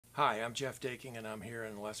Hi, I'm Geoff Daking, and I'm here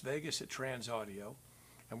in Las Vegas at Trans Audio,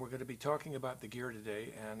 and we're going to be talking about the gear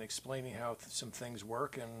today and explaining how some things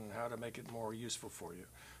work and how to make it more useful for you.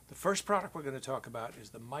 The first product we're going to talk about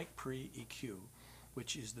is the Mic Pre EQ,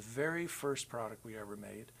 which is the very first product we ever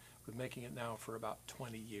made. We've been making it now for about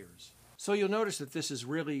 20 years. So you'll notice that this is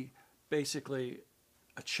really basically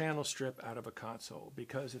a channel strip out of a console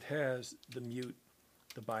because it has the mute,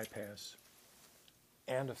 the bypass,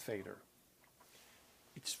 and a fader.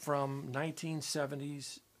 It's from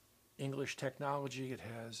 1970s English technology. It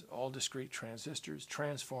has all discrete transistors,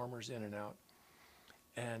 transformers in and out,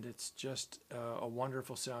 and it's just a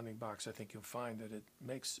wonderful sounding box. I think you'll find that it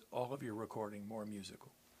makes all of your recording more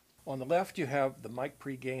musical. On the left you have the Mic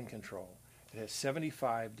Pre gain control. It has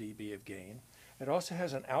 75 dB of gain. It also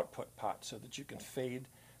has an output pot so that you can fade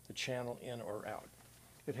the channel in or out.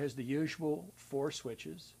 It has the usual 4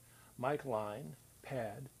 switches, mic line,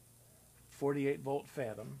 pad, 48-volt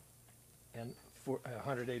phantom, and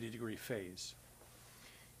 180-degree phase.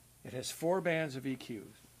 It has 4 bands of EQ.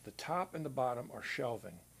 The top and the bottom are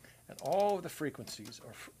shelving, and all of the frequencies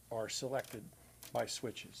are selected by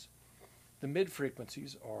switches. The mid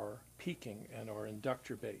frequencies are peaking and are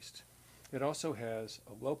inductor based. It also has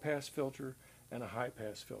a low-pass filter and a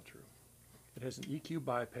high-pass filter. It has an EQ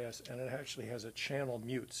bypass, and it actually has a channel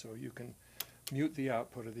mute, so you can mute the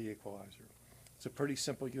output of the equalizer. It's a pretty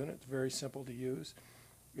simple unit. It's very simple to use.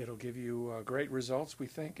 It'll give you great results, we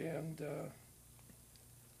think, and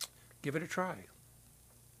give it a try.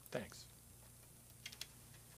 Thanks.